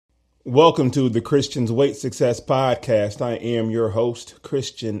Welcome to the Christian's Weight Success Podcast. I am your host,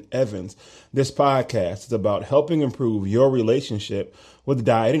 Christian Evans. This podcast is about helping improve your relationship with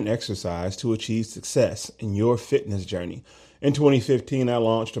diet and exercise to achieve success in your fitness journey. In 2015, I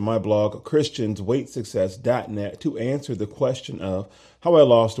launched my blog, christiansweightsuccess.net, to answer the question of how I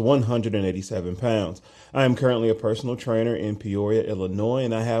lost 187 pounds. I am currently a personal trainer in Peoria, Illinois,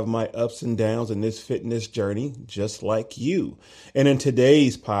 and I have my ups and downs in this fitness journey just like you. And in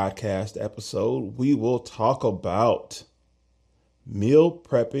today's podcast episode, we will talk about meal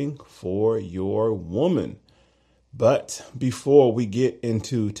prepping for your woman. But before we get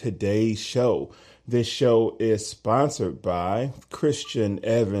into today's show, this show is sponsored by Christian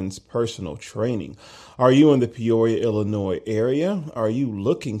Evans Personal Training. Are you in the Peoria, Illinois area? Are you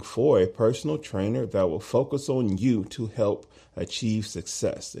looking for a personal trainer that will focus on you to help achieve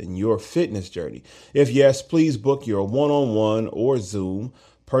success in your fitness journey? If yes, please book your one-on-one or Zoom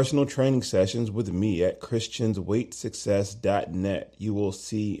personal training sessions with me at christiansweightsuccess.net. You will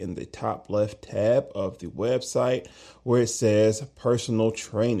see in the top left tab of the website where it says personal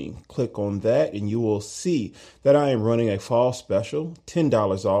training. Click on that and you will see that I am running a fall special,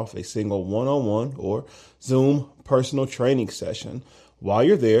 $10 off a single one-on-one or Zoom personal training session. While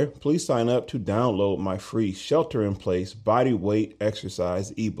you're there, please sign up to download my free Shelter in Place Body Weight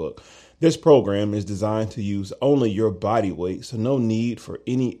Exercise ebook. This program is designed to use only your body weight, so no need for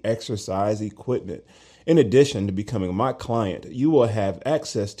any exercise equipment. In addition to becoming my client, you will have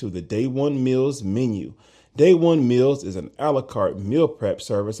access to the Day One Meals menu. Day One Meals is an a la carte meal prep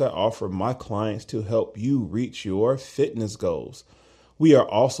service I offer my clients to help you reach your fitness goals. We are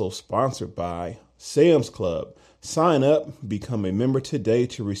also sponsored by Sam's Club. Sign up, become a member today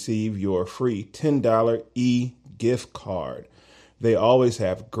to receive your free $10 e-gift card. They always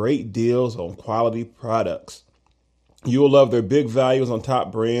have great deals on quality products. You will love their big values on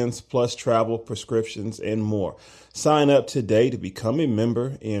top brands, plus travel, prescriptions, and more. Sign up today to become a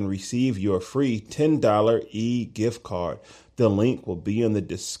member and receive your free $10 e-gift card. The link will be in the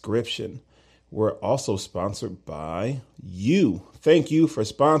description. We're also sponsored by you. Thank you for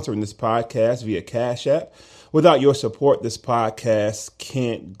sponsoring this podcast via Cash App. Without your support, this podcast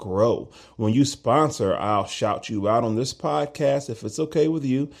can't grow. When you sponsor, I'll shout you out on this podcast if it's okay with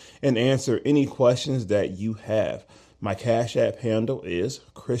you and answer any questions that you have. My Cash App handle is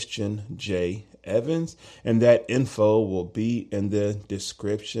Christian J. Evans, and that info will be in the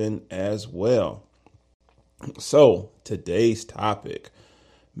description as well. So, today's topic,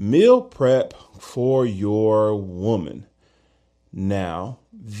 meal prep for your woman. Now,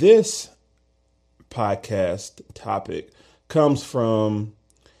 this podcast topic comes from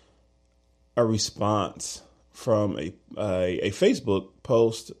a response from a Facebook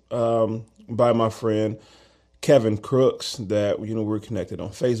post by my friend Kevin Crooks that, we're connected on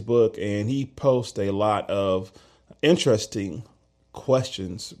Facebook, and he posts a lot of interesting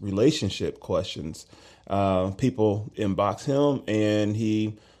questions, relationship questions. People inbox him and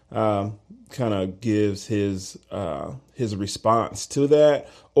he kind of gives his response to that,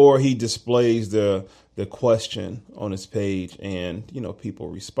 or he displays the question on his page, and people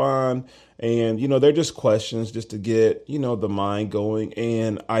respond, and they're just questions just to get the mind going.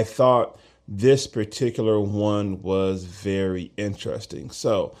 And I thought this particular one was very interesting,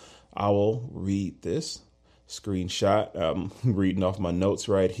 so I will read this screenshot. I'm reading off my notes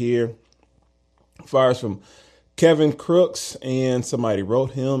right here. Fires from Kevin Crooks, and somebody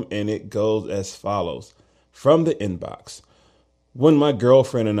wrote him, and it goes as follows. From the inbox. When my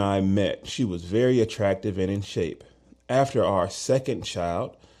girlfriend and I met, she was very attractive and in shape. After our second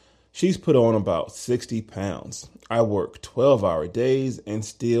child, she's put on about 60 pounds. I work 12-hour days and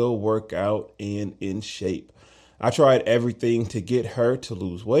still work out and in shape. I tried everything to get her to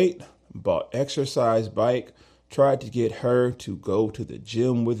lose weight, bought exercise bike, tried to get her to go to the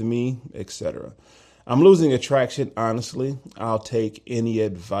gym with me, etc. I'm losing attraction, honestly. I'll take any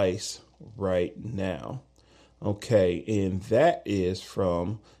advice right now. Okay, and that is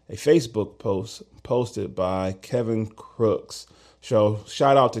from a Facebook post posted by Kevin Crooks. So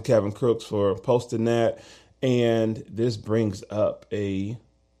shout out to Kevin Crooks for posting that. And this brings up a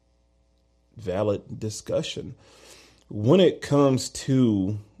valid discussion. When it comes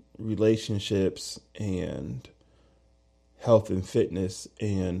to relationships and health and fitness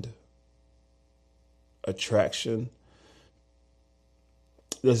and attraction,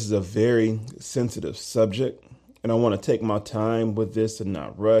 this is a very sensitive subject, and I want to take my time with this and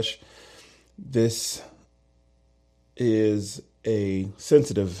not rush. This is a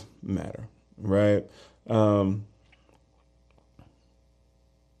sensitive matter, right?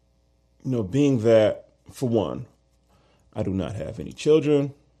 Being that, for one, I do not have any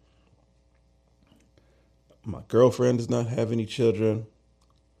children. My girlfriend does not have any children.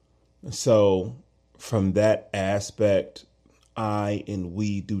 So from that aspect, I and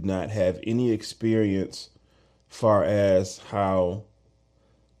we do not have any experience far as how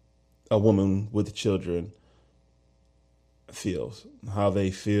a woman with children feels, how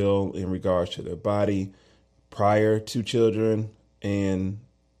they feel in regards to their body prior to children and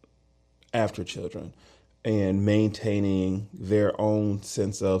after children, and maintaining their own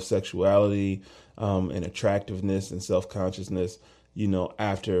sense of sexuality and attractiveness and self-consciousness,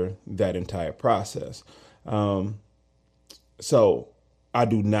 after that entire process. So I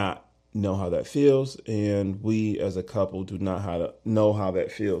do not know how that feels, and we as a couple do not know how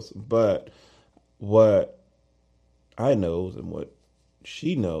that feels. But what I know and what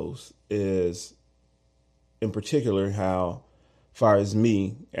she knows is, in particular, how far as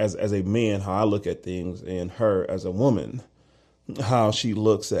me as a man, how I look at things, and her as a woman, how she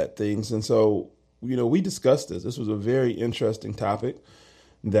looks at things. And so, we discussed this. This was a very interesting topic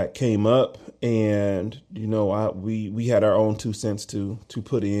that came up, and we had our own 2 cents to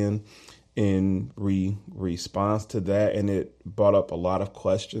put in response to that, and it brought up a lot of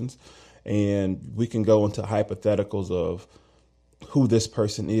questions. And we can go into hypotheticals of who this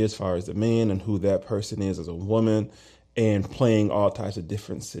person is as far as a man and who that person is as a woman, and playing all types of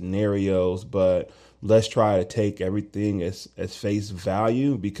different scenarios. But let's try to take everything as face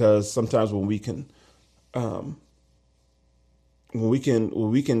value, because sometimes when we can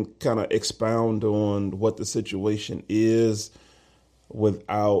kind of expound on what the situation is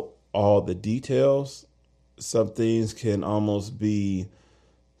without all the details, some things can almost be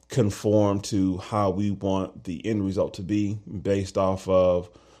conform to how we want the end result to be based off of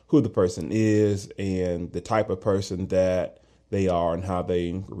who the person is and the type of person that they are and how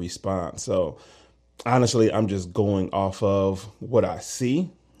they respond. So honestly, I'm just going off of what I see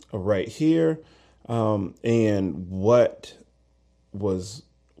right here, and what was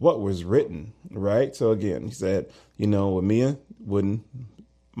written, right? So again, he said, when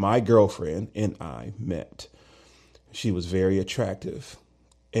my girlfriend and I met, she was very attractive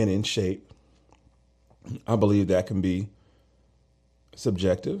and in shape. I believe that can be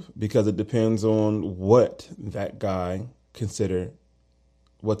subjective because it depends on what that guy consider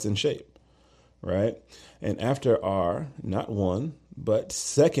what's in shape, right? And after our not one, but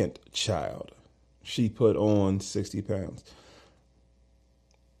second child, she put on 60 pounds.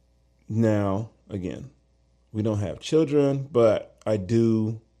 Now, again, we don't have children, but I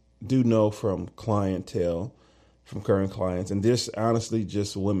do know from clientele, from current clients, and this honestly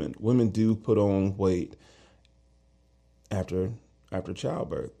just women. Women do put on weight after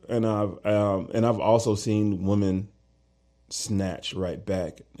childbirth, and I've also seen women snatch right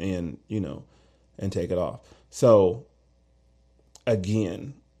back and and take it off. So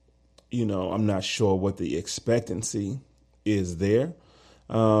again, I'm not sure what the expectancy is there,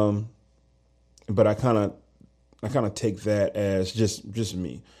 but I kind of take that as just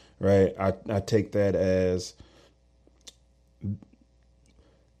me, right? I take that as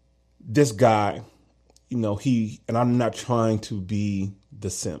this guy, and I'm not trying to be the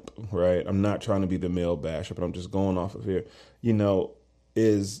simp, right? I'm not trying to be the male basher, but I'm just going off of here,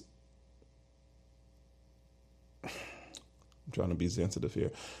 is, I'm trying to be sensitive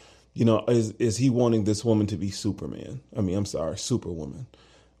here, is he wanting this woman to be Superman? Superwoman,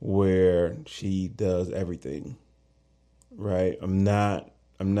 where she does everything, right? I'm not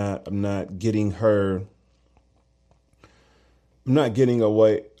getting her. I'm not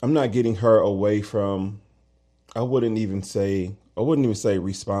getting her away from, I wouldn't even say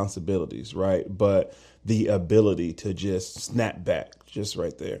responsibilities, right? But the ability to just snap back, just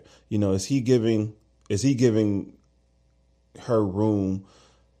right there. Is he giving her room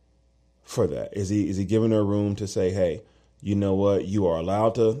for that? Is he giving her room to say, hey, you know what, you are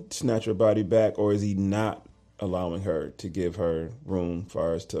allowed to snatch your body back, or is he not allowing her to give her room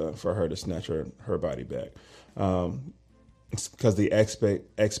for her to snatch her body back? Because the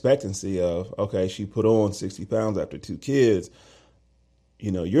expectancy of, okay, she put on 60 pounds after 2 kids,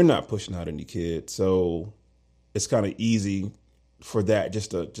 you're not pushing out any kids. So it's kind of easy for that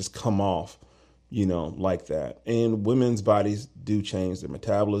just to come off, like that. And women's bodies do change, their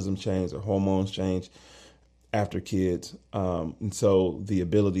metabolism change, their hormones change after kids. And so the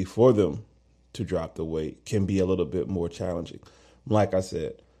ability for them to drop the weight can be a little bit more challenging. Like I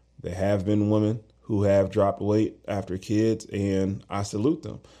said, there have been women who have dropped weight after kids, and I salute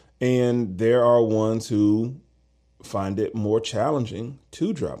them. And there are ones who find it more challenging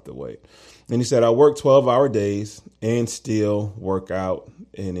to drop the weight. And he said, I work 12-hour days and still work out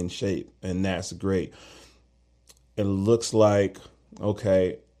and in shape, and that's great. It looks like,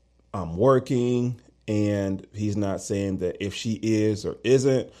 okay, I'm working And he's not saying that if she is or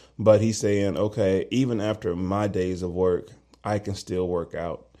isn't, but he's saying, okay, even after my days of work, I can still work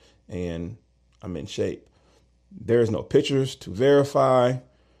out and I'm in shape. There's no pictures to verify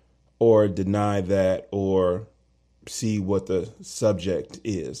or deny that or see what the subject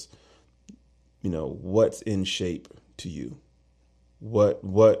is. What's in shape to you?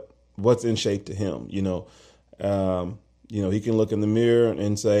 What's in shape to him? He can look in the mirror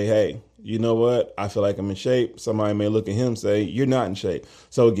and say, hey, you know what? I feel like I'm in shape. Somebody may look at him and say, you're not in shape.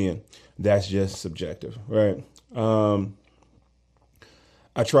 So again, that's just subjective, right?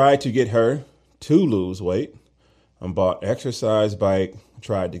 I tried to get her to lose weight. I bought exercise bike,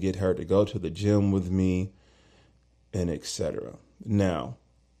 tried to get her to go to the gym with me, and etc. Now,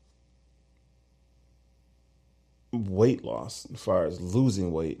 weight loss, as far as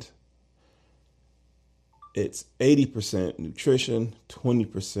losing weight, it's 80% nutrition,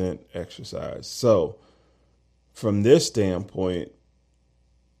 20% exercise. So from this standpoint,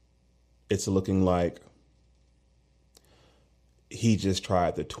 it's looking like he just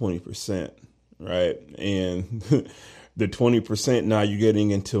tried the 20%, right? And the 20%, now you're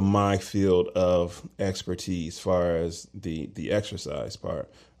getting into my field of expertise as far as the exercise part,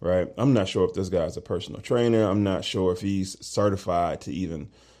 right? I'm not sure if this guy's a personal trainer. I'm not sure if he's certified to even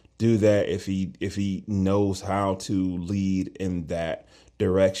do that, if he knows how to lead in that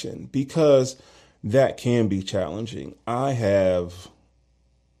direction, because that can be challenging. I have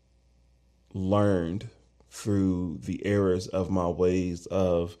learned through the errors of my ways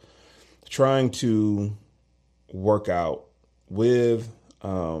of trying to work out with,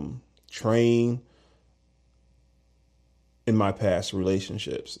 train in my past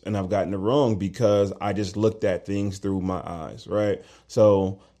relationships. And I've gotten it wrong because I just looked at things through my eyes, right?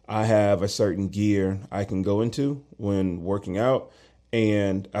 So I have a certain gear I can go into when working out,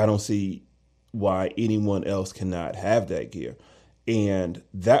 and I don't see why anyone else cannot have that gear. And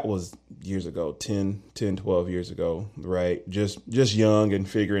that was years ago, 12 years ago, right? Just young and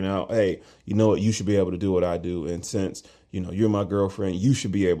figuring out, hey, you know what, you should be able to do what I do. And since, you're my girlfriend, you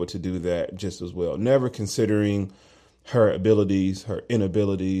should be able to do that just as well. Never considering her abilities, her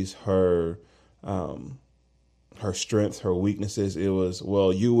inabilities, her strengths, her weaknesses. It was,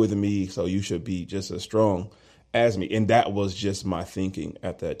 well, you with me, so you should be just as strong as me. And that was just my thinking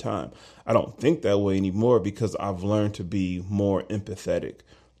at that time. I don't think that way anymore because I've learned to be more empathetic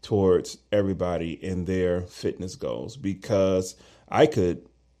towards everybody and their fitness goals, because I could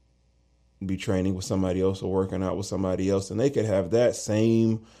be training with somebody else or working out with somebody else, and they could have that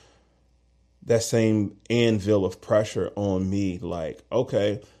same anvil of pressure on me. Like,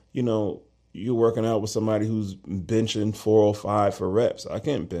 okay, you're working out with somebody who's benching 405 for reps. I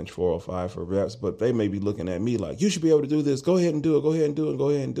can't bench 405 for reps, but they may be looking at me like, you should be able to do this. Go ahead and do it. Go ahead and do it. Go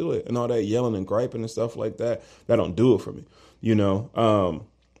ahead and do it. And all that yelling and griping and stuff like that, that don't do it for me.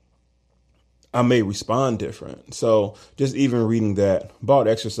 I may respond different. So just even reading that, bought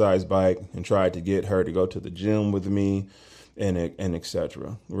exercise bike and tried to get her to go to the gym with me and et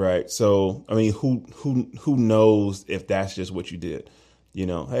cetera. Right. So, I mean, who knows if that's just what you did?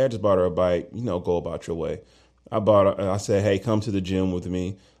 Hey, I just bought her a bike, go about your way. I said, hey, come to the gym with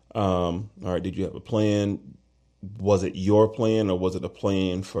me. All right. Did you have a plan? Was it your plan or was it a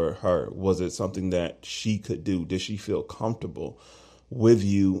plan for her? Was it something that she could do? Did she feel comfortable with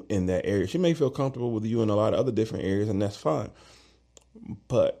you in that area? She may feel comfortable with you in a lot of other different areas, and that's fine.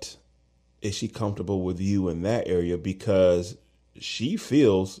 But is she comfortable with you in that area because she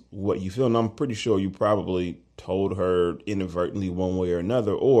feels what you feel? And I'm pretty sure you probably told her inadvertently one way or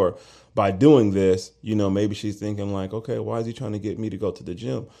another, or by doing this, maybe she's thinking like, okay, why is he trying to get me to go to the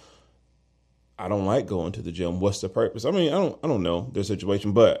gym? I don't like going to the gym. What's the purpose? I mean, I don't know their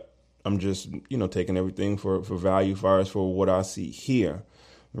situation, but I'm just, taking everything for value as for what I see here.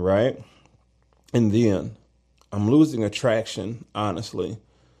 Right. And then I'm losing attraction. Honestly,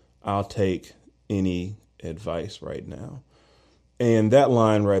 I'll take any advice right now. And that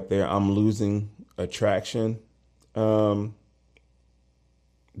line right there, I'm losing attraction.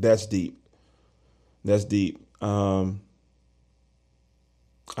 That's deep. That's deep. I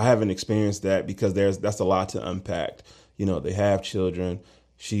haven't experienced that because that's a lot to unpack. They have children.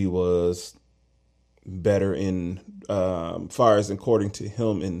 She was better in, far as according to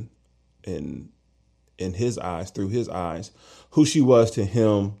him in his eyes, through his eyes, who she was to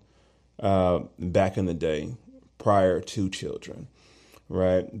him, back in the day prior to children.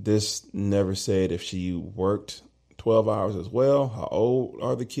 Right. This never said if she worked 12 hours as well. How old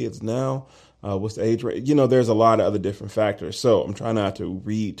are the kids now? What's the age rate? There's a lot of other different factors. So I'm trying not to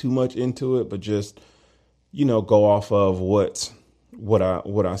read too much into it, but just, go off of what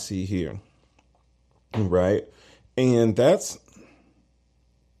I see here. right? And that's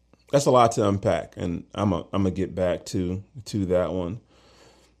a lot to unpack, and I'm gonna get back to that one,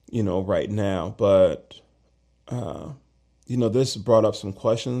 right now. But this brought up some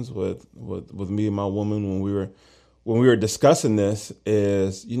questions with me and my woman when we were discussing this.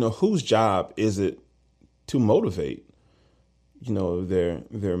 Is whose job is it to motivate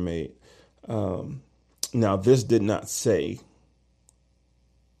their mate? Now, this did not say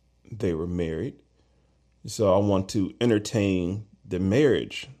they were married, so I want to entertain the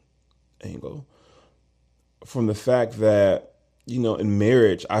marriage angle from the fact that in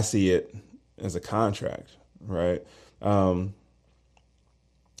marriage I see it as a contract, right?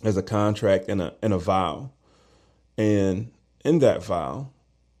 As a contract and a vow, and in that vow,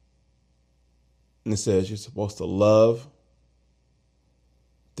 it says you're supposed to love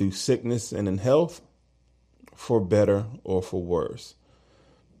through sickness and in health, for better or for worse.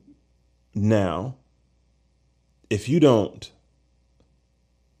 Now, if you don't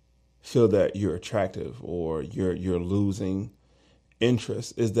feel that you're attractive or you're losing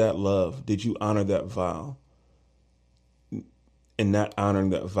interest, is that love? Did you honor that vow? And not honoring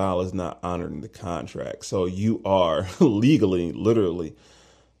that vow is not honoring the contract. So you are legally, literally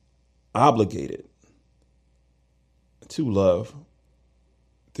obligated to love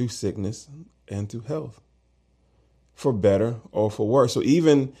through sickness and through health, for better or for worse. So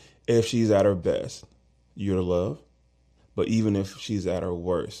even if she's at her best, you're to love. But even if she's at her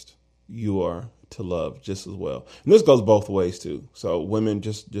worst, you are to love just as well. And this goes both ways too. So women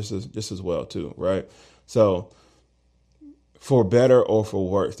just as well too, right? So for better or for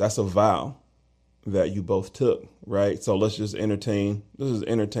worse, that's a vow that you both took, right? So let's just entertain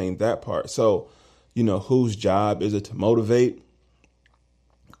that part. So, whose job is it to motivate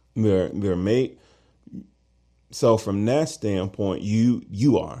their mate? So from that standpoint,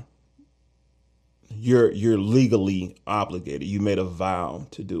 you are. You're legally obligated. You made a vow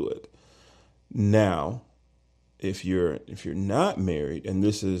to do it. Now, if you're not married, and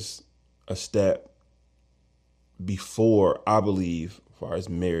this is a step before, I believe, as far as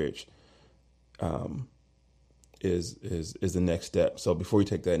marriage, is the next step. So before you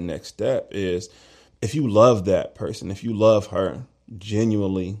take that next step, is if you love that person, if you love her,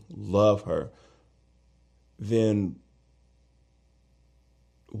 genuinely love her, then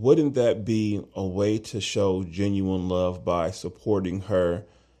wouldn't that be a way to show genuine love by supporting her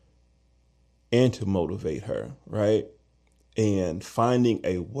and to motivate her, right? And finding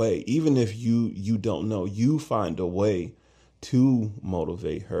a way, even if you don't know, you find a way to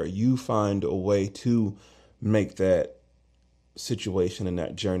motivate her. You find a way to make that situation and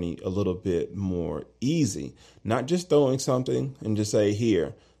that journey a little bit more easy. Not just throwing something and just say,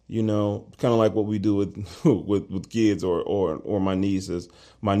 here, kind of like what we do with with kids or my nieces.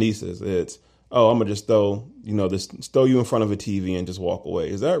 It's, oh, I'm gonna just throw you in front of a TV and just walk away.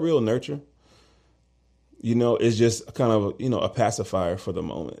 Is that real nurture? It's just kind of, a pacifier for the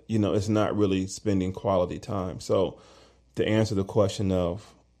moment. It's not really spending quality time. So to answer the question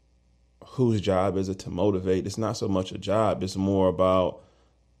of whose job is it to motivate, it's not so much a job. It's more about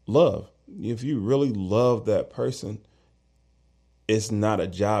love. If you really love that person, it's not a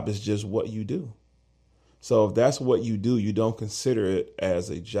job. It's just what you do. So if that's what you do, you don't consider it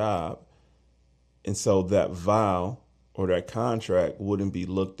as a job. And so that vow or that contract wouldn't be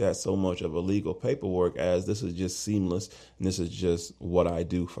looked at so much of a legal paperwork as this is just seamless and this is just what I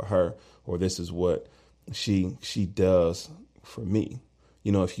do for her, or this is what she does for me.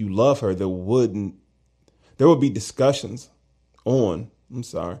 If you love her, there would be discussions on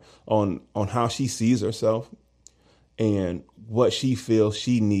how she sees herself and what she feels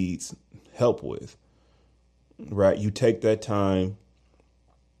she needs help with, right? You take that time,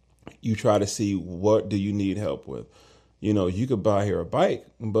 you try to see, what do you need help with? You could buy her a bike,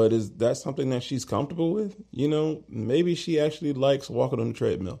 but is that something that she's comfortable with? Maybe she actually likes walking on the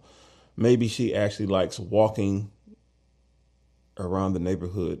treadmill. Maybe she actually likes walking around the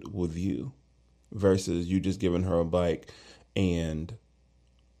neighborhood with you versus you just giving her a bike and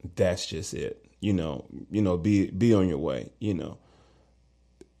that's just it. Be on your way,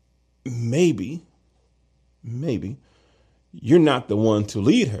 Maybe you're not the one to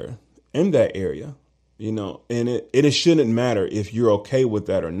lead her in that area, and it shouldn't matter if you're okay with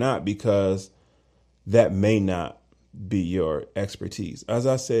that or not, because that may not be your expertise. As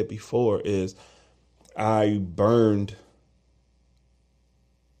I said before, is I burned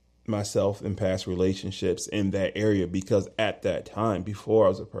myself in past relationships in that area because at that time, before I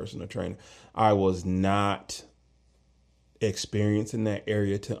was a personal trainer, I was not experienced in that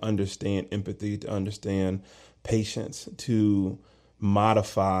area to understand empathy, to understand patience, to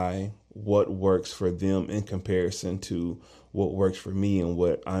modify what works for them in comparison to what works for me and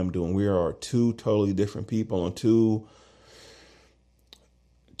what I'm doing. We are two totally different people on two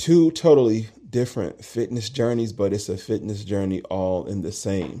totally different fitness journeys, but it's a fitness journey all in the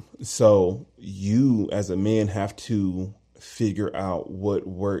same. So you as a man have to figure out what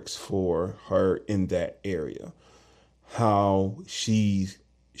works for her in that area, how she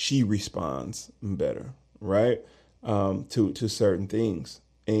responds better, right? To certain things.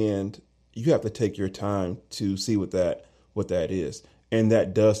 And you have to take your time to see what that is. And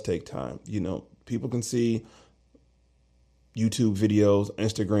that does take time. People can see YouTube videos,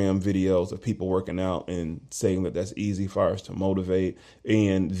 Instagram videos of people working out and saying that that's easy for us to motivate.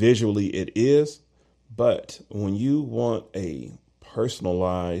 And visually it is. But when you want a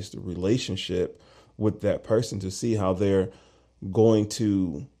personalized relationship with that person to see how they're going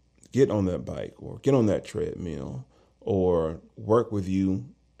to get on that bike or get on that treadmill or work with you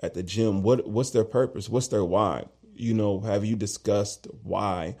at the gym, what's their purpose? What's their why? Have you discussed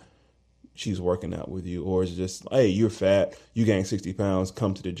why she's working out with you? Or is it just, hey, you're fat, you gained 60 pounds,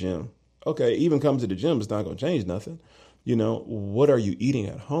 come to the gym. Okay, even come to the gym, it's not going to change nothing. What are you eating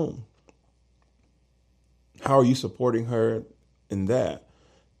at home? How are you supporting her in that?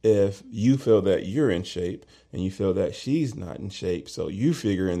 If you feel that you're in shape and you feel that she's not in shape, so you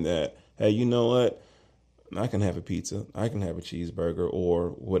figuring that, hey, you know what? I can have a pizza, I can have a cheeseburger or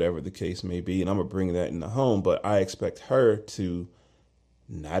whatever the case may be, and I'm going to bring that in the home, but I expect her to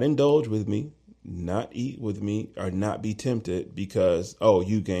not indulge with me, not eat with me, or not be tempted because, oh,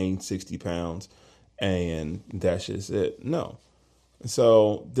 you gained 60 pounds and that's just it. No.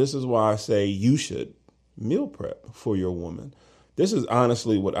 So this is why I say you should meal prep for your woman. This is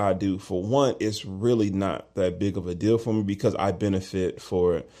honestly what I do. For one, it's really not that big of a deal for me because I benefit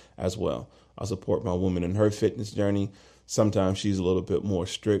for it as well. I support my woman in her fitness journey. Sometimes she's a little bit more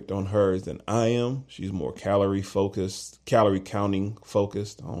strict on hers than I am. She's more calorie counting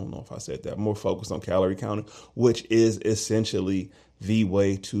focused. I don't know if I said that. More focused on calorie counting, which is essentially the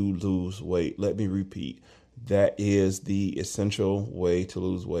way to lose weight. Let me repeat. That is the essential way to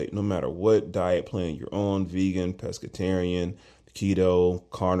lose weight, no matter what diet plan you're on, vegan, pescatarian, keto,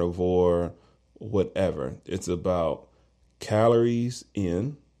 carnivore, whatever. It's about calories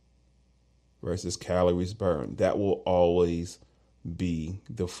in versus calories burned. That will always be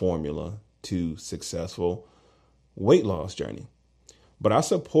the formula to successful weight loss journey. But I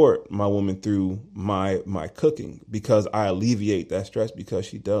support my woman through my cooking because I alleviate that stress because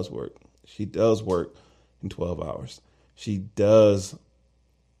she does work. She does work in 12 hours. She does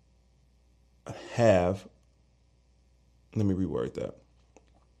have, let me reword that.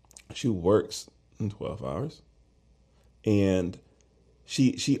 She works in 12 hours and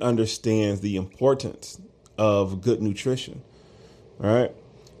she understands the importance of good nutrition, right?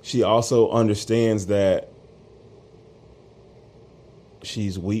 She also understands that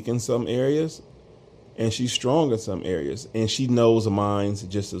she's weak in some areas and she's strong in some areas, and she knows mine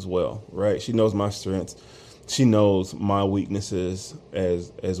just as well, right? She knows my strengths. She knows my weaknesses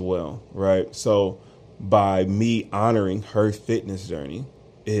as well, right? So by me honoring her fitness journey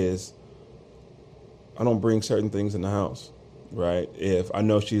is I don't bring certain things in the house, right? If I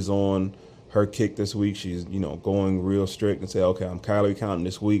know she's on her kick this week, she's, going real strict and say, okay, I'm calorie counting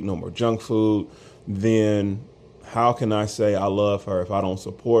this week, no more junk food, then how can I say I love her if I don't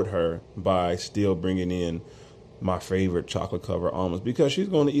support her by still bringing in my favorite chocolate covered almonds? Because she's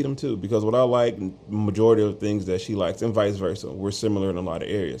going to eat them too. Because what I like, majority of things that she likes, and vice versa, we're similar in a lot of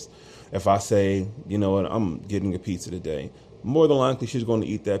areas. If I say, you know what, I'm getting a pizza today, more than likely she's going to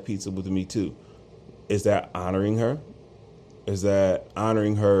eat that pizza with me too. Is that honoring her? Is that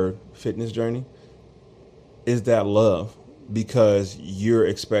honoring her fitness journey? Is that love? Because you're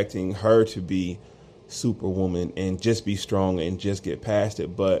expecting her to be superwoman and just be strong and just get past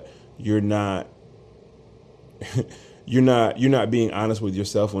it, but you're not you're not being honest with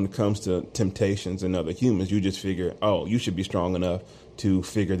yourself when it comes to temptations and other humans. You just figure, oh, you should be strong enough to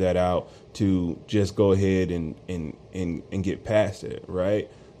figure that out, to just go ahead and get past it,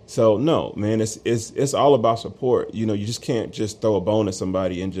 right? So no, man, it's all about support. You just can't just throw a bone at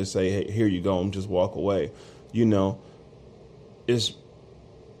somebody and just say, hey, here you go, and just walk away. It's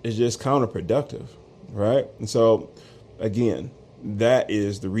just counterproductive. Right. And so, again, that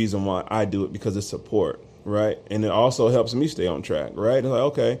is the reason why I do it, because it's support. Right. And it also helps me stay on track. Right. It's like,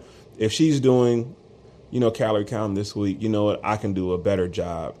 OK, if she's doing, calorie counting this week, you know what? I can do a better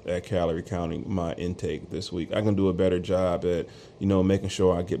job at calorie counting my intake this week. I can do a better job at, making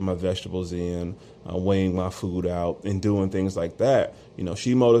sure I get my vegetables in, weighing my food out and doing things like that.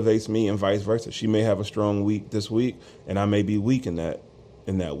 She motivates me and vice versa. She may have a strong week this week and I may be weak in that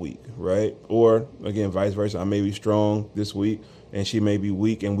in that week, right? Or again, vice versa. I may be strong this week and she may be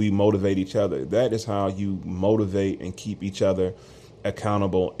weak, and we motivate each other. That is how you motivate and keep each other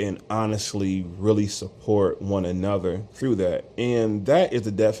accountable and honestly really support one another through that. And that is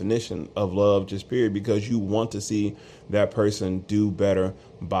the definition of love, just period, because you want to see that person do better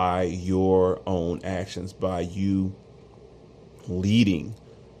by your own actions, by you leading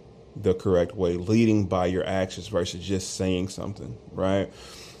the correct way, leading by your actions versus just saying something, right?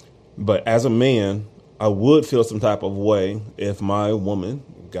 But as a man, I would feel some type of way if my woman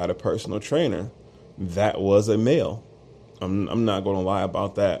got a personal trainer that was a male. I'm not going to lie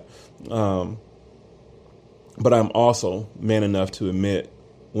about that. But I'm also man enough to admit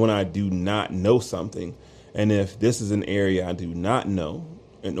when I do not know something, and if this is an area I do not know,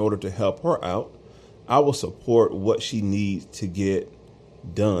 in order to help her out, I will support what she needs to get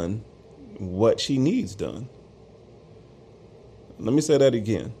done, what she needs done. Let me say that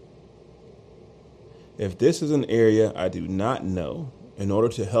again. If this is an area I do not know, in order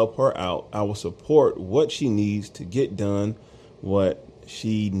to help her out, I will support what she needs to get done, what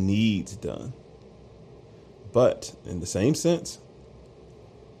she needs done. But in the same sense,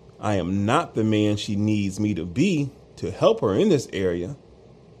 I am not the man she needs me to be to help her in this area.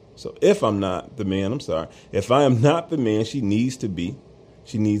 So if I'm not the man, if I am not the man she needs to be,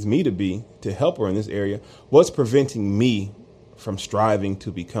 she needs me to be to help her in this area, what's preventing me from striving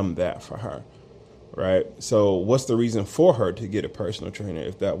to become that for her? Right. So what's the reason for her to get a personal trainer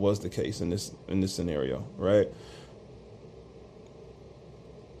if that was the case in this scenario? Right.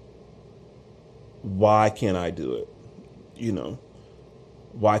 Why can't I do it?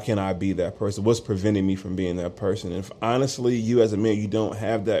 Why can't I be that person? What's preventing me from being that person? If honestly, you as a man, you don't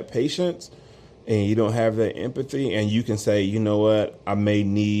have that patience and you don't have that empathy, and you can say, you know what, I may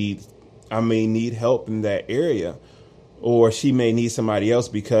need help in that area, or she may need somebody else,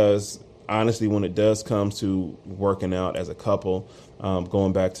 because honestly, when it does come to working out as a couple,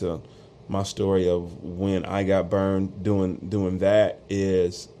 going back to my story of when I got burned doing that,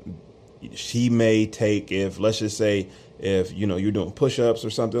 is she may take, if let's just say, if you're doing push-ups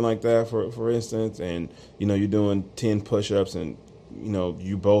or something like that, for instance, and you're doing 10 push-ups, and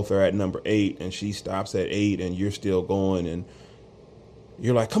you both are at number 8 and she stops at 8 and you're still going, and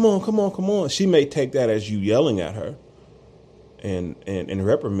you're like, come on. She may take that as you yelling at her and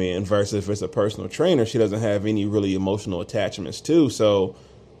reprimand, versus if it's a personal trainer, she doesn't have any really emotional attachments to. So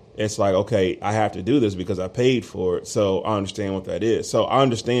it's like, okay, I have to do this because I paid for it. So I understand what that is. So I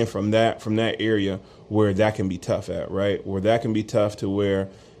understand from that area where that can be tough at, right? Where that can be tough to where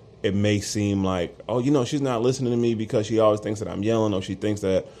it may seem like, oh, she's not listening to me because she always thinks that I'm yelling, or she thinks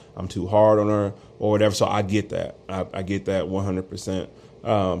that I'm too hard on her or whatever. So I get that. I get that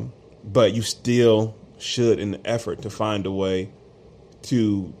 100%. But you still should, in the effort to find a way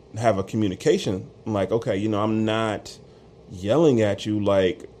to have a communication, like, okay, I'm not yelling at you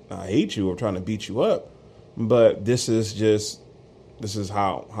like I hate you or trying to beat you up, but this is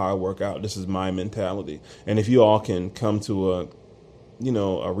how I work out. This is my mentality. And if you all can come to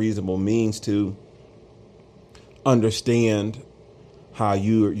a reasonable means to understand how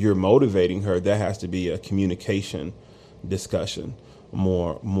you're motivating her, that has to be a communication discussion,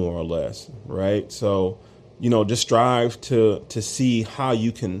 more or less, right? So, just strive to see how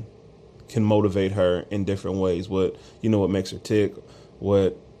you can motivate her in different ways. What makes her tick,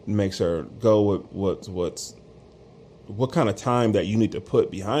 what makes her go, what kind of time that you need to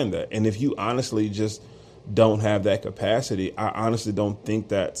put behind that. And if you honestly just don't have that capacity, I honestly don't think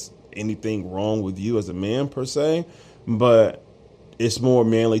that's anything wrong with you as a man per se, but it's more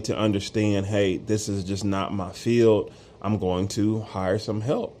manly to understand, hey, this is just not my field. I'm going to hire some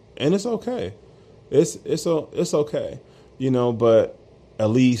help, and it's okay. It's okay, but at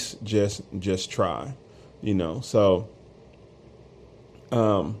least just try, so,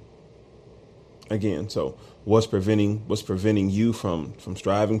 again, so what's preventing you from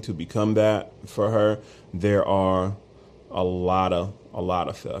striving to become that for her? There are a lot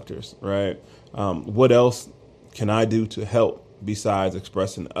of factors, right? What else can I do to help besides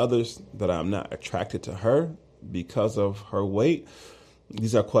expressing to others that I'm not attracted to her because of her weight?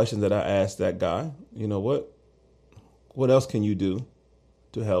 These are questions that I asked that guy. What else can you do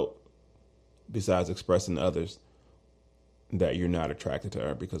to help besides expressing to others that you're not attracted to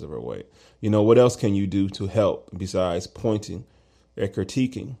her because of her weight? What else can you do to help besides pointing and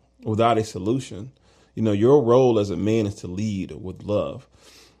critiquing without a solution? Your role as a man is to lead with love.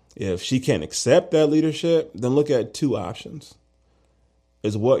 If she can't accept that leadership, then look at two options.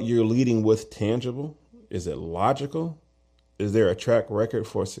 Is what you're leading with tangible? Is it logical? Is there a track record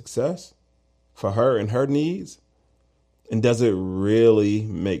for success for her and her needs? And does it really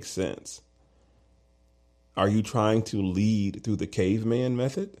make sense? Are you trying to lead through the caveman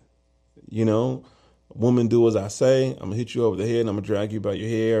method? You know, woman, do as I say. I'm gonna hit you over the head and I'm gonna drag you by your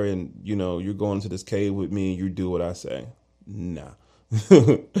hair, and you're going to this cave with me and you do what I say. Nah.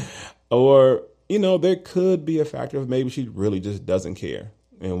 Or, there could be a factor of maybe she really just doesn't care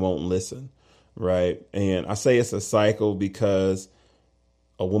and won't listen. Right. And I say it's a cycle because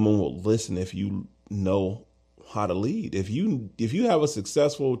a woman will listen if you know how to lead. If you have a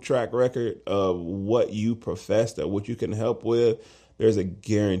successful track record of what you profess, that what you can help with, there's a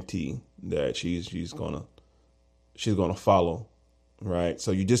guarantee that she's gonna follow. Right.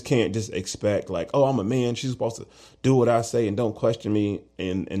 So you just can't just expect like, oh, I'm a man, she's supposed to do what I say and don't question me,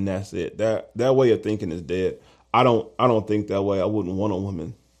 and that's it. That way of thinking is dead. I don't think that way. I wouldn't want a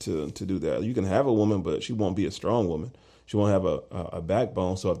woman to do that. You can have a woman, but she won't be a strong woman. She won't have a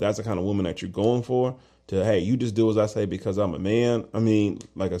backbone. So if that's the kind of woman that you're going for, hey, you just do as I say because I'm a man. I mean,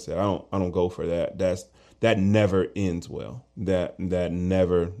 like I said, I don't go for that. That never ends well. That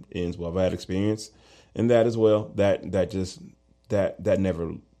never ends well. I've had experience in that as well. That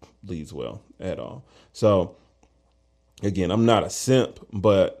never leads well at all. So again, I'm not a simp,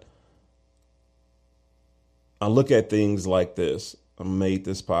 but I look at things like this. I made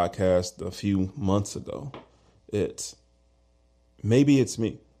this podcast a few months ago. Maybe it's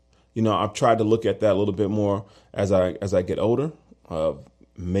me. I've tried to look at that a little bit more as I get older.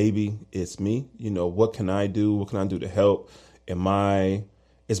 Maybe it's me. What can I do? What can I do to help?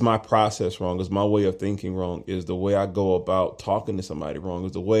 Is my process wrong? Is my way of thinking wrong? Is the way I go about talking to somebody wrong?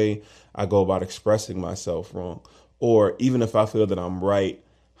 Is the way I go about expressing myself wrong? Or even if I feel that I'm right,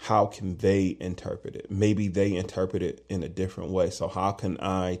 how can they interpret it? Maybe they interpret it in a different way. So how can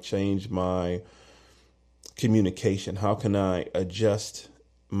I change my communication? How can I adjust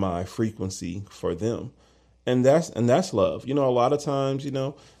my frequency for them? And that's love. A lot of times,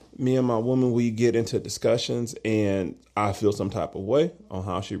 me and my woman, we get into discussions and I feel some type of way on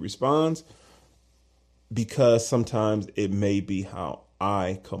how she responds, because sometimes it may be how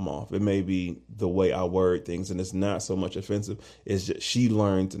I come off. It may be the way I word things, and it's not so much offensive. It's just she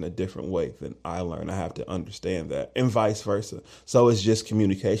learns in a different way than I learn. I have to understand that, and vice versa. So it's just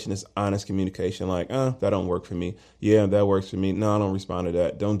communication. It's honest communication. Like, that don't work for me. Yeah, that works for me. No, I don't respond to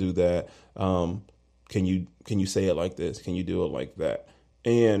that. Don't do that. Can you say it like this? Can you do it like that?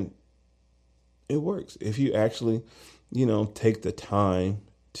 And it works if you actually, take the time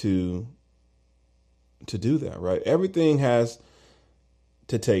to do that, right? Everything has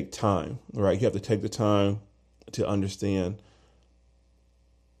to take time, right? You have to take the time to understand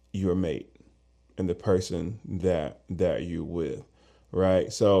your mate and the person that you're with,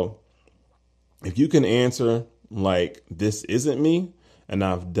 right? So if you can answer like, this isn't me and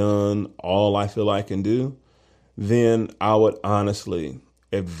I've done all I feel I can do, then I would honestly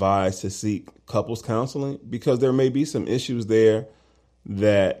advise to seek couples counseling, because there may be some issues there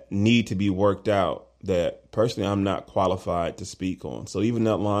that need to be worked out that personally I'm not qualified to speak on. So even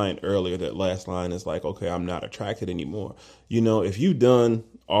that line earlier, that last line is like, okay, I'm not attracted anymore. If you've done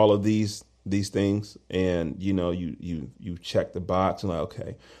all of these things and, you check the box and like,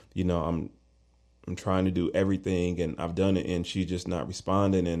 okay, I'm trying to do everything and I've done it and she's just not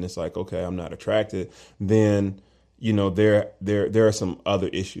responding, and it's like, okay, I'm not attracted, then, there are some other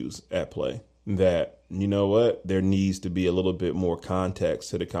issues at play that, there needs to be a little bit more context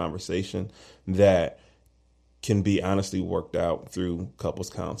to the conversation that can be honestly worked out through couples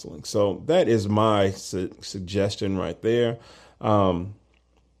counseling. So that is my suggestion right there.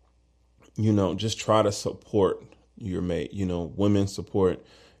 Just try to support your mate. Women, support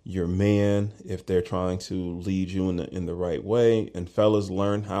your man if they're trying to lead you in the right way, and fellas,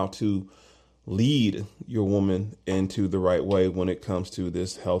 learn how to lead your woman into the right way when it comes to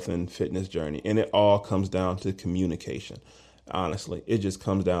this health and fitness journey. And it all comes down to communication. Honestly, it just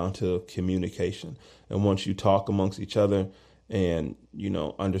comes down to communication. And once you talk amongst each other and,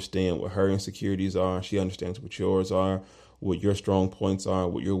 understand what her insecurities are, she understands what yours are, what your strong points are,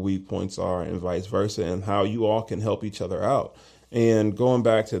 what your weak points are, and vice versa, and how you all can help each other out. And going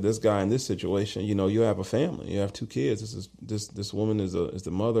back to this guy in this situation, you have a family, you have 2 kids. This woman is the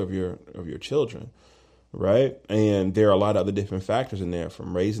mother of your children, right? And there are a lot of other different factors in there,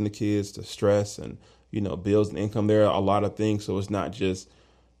 from raising the kids to stress and, bills and income. There are a lot of things. So it's not just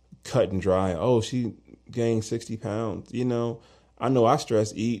cut and dry. Oh, she gained 60 pounds. I know I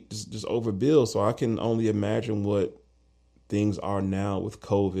eat just over bills. So I can only imagine what things are now with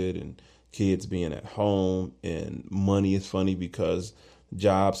COVID and kids being at home, and money is funny because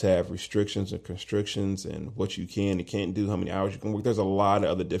jobs have restrictions and constrictions and what you can and can't do, how many hours you can work. There's a lot of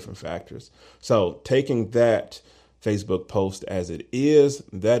other different factors. So taking that Facebook post as it is.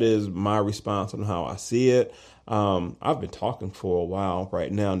 That is my response on how I see it. I've been talking for a while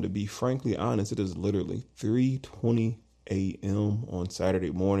right now, and to be frankly honest, it is literally 3:20 a.m. on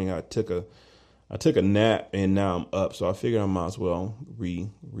Saturday morning. I took a nap and now I'm up, so I figured I might as well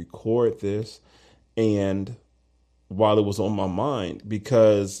record this. And while it was on my mind,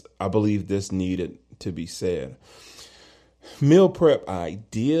 because I believe this needed to be said, meal prep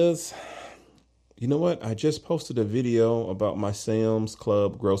ideas. You know what? I just posted a video about my Sam's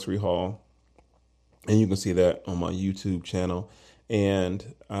Club grocery haul, and you can see that on my YouTube channel.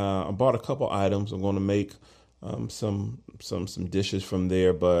 And I bought a couple items. I'm going to make some dishes from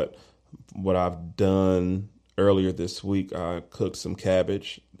there. But what I've done earlier this week, I cooked some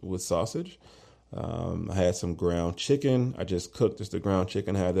cabbage with sausage. I had some ground chicken. I just cooked just the ground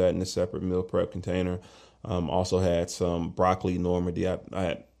chicken, had that in a separate meal prep container. Also had some broccoli Normandy. I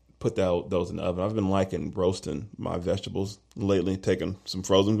had put those in the oven. I've been liking roasting my vegetables lately, taking some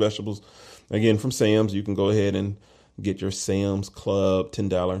frozen vegetables. Again, from Sam's, you can go ahead and get your Sam's Club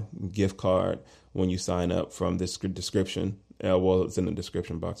 $10 gift card when you sign up from this description. Well, it's in the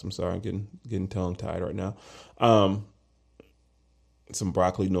description box. I'm sorry, I'm getting tongue tied right now. Some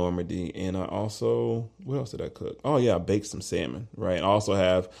broccoli Normandy, and I also, what else did I cook? Oh yeah, I baked some salmon, right? I also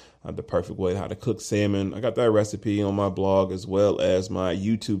have the perfect way how to cook salmon. I got that recipe on my blog as well as my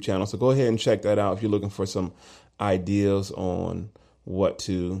YouTube channel. So go ahead and check that out if you're looking for some ideas on what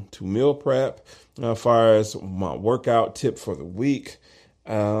to meal prep. As far as my workout tip for the week,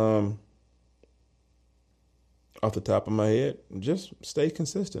 off the top of my head, just stay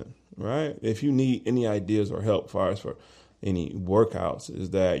consistent, right? If you need any ideas or help as far as for any workouts, is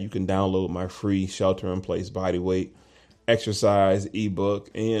that you can download my free Shelter in Place body weight exercise ebook,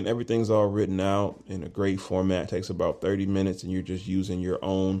 and everything's all written out in a great format. It takes about 30 minutes, and you're just using your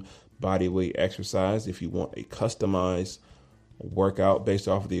own body weight exercise. If you want a customized workout based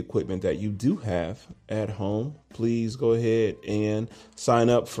off of the equipment that you do have at home, please go ahead and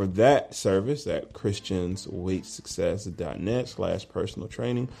sign up for that service at christiansweightsuccess.net/personal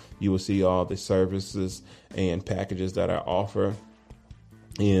training. You will see all the services and packages that I offer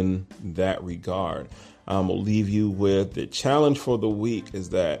in that regard. We'll leave you with the challenge for the week is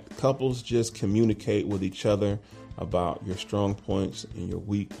that couples just communicate with each other about your strong points and your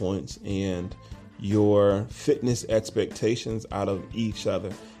weak points and your fitness expectations out of each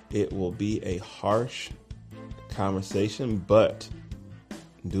other. It will be a harsh conversation, but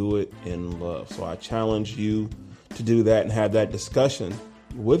do it in love. So I challenge you to do that and have that discussion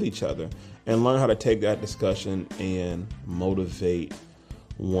with each other and learn how to take that discussion and motivate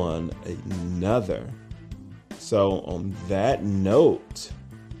one another. So on that note,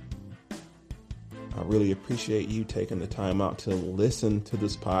 I really appreciate you taking the time out to listen to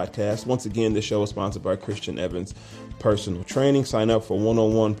this podcast. Once again, this show is sponsored by Christian Evans Personal Training. Sign up for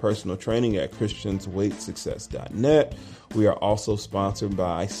one-on-one personal training at christiansweightsuccess.net. We are also sponsored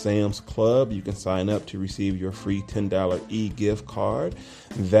by Sam's Club. You can sign up to receive your free $10 e-gift card.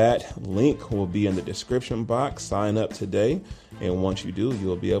 That link will be in the description box. Sign up today. And once you do,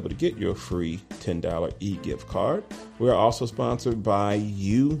 you'll be able to get your free $10 e-gift card. We're also sponsored by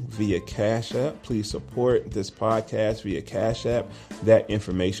you via Cash App. Please support this podcast via Cash App. That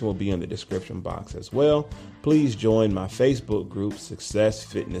information will be in the description box as well. Please join my Facebook group, Success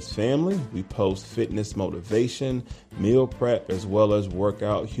Fitness Family. We post fitness motivation, meal prep, as well as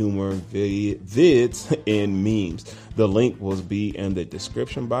workout humor vids and memes. The link will be in the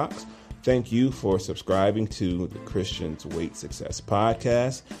description box. Thank you for subscribing to the Christians Weight Success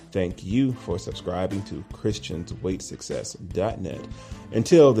podcast. Thank you for subscribing to christiansweightsuccess.net.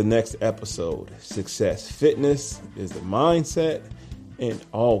 Until the next episode, success fitness is the mindset, and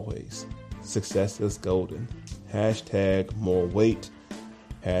always success is golden. Hashtag more weight.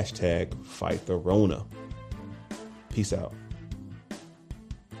 Hashtag fight the Rona. Peace out.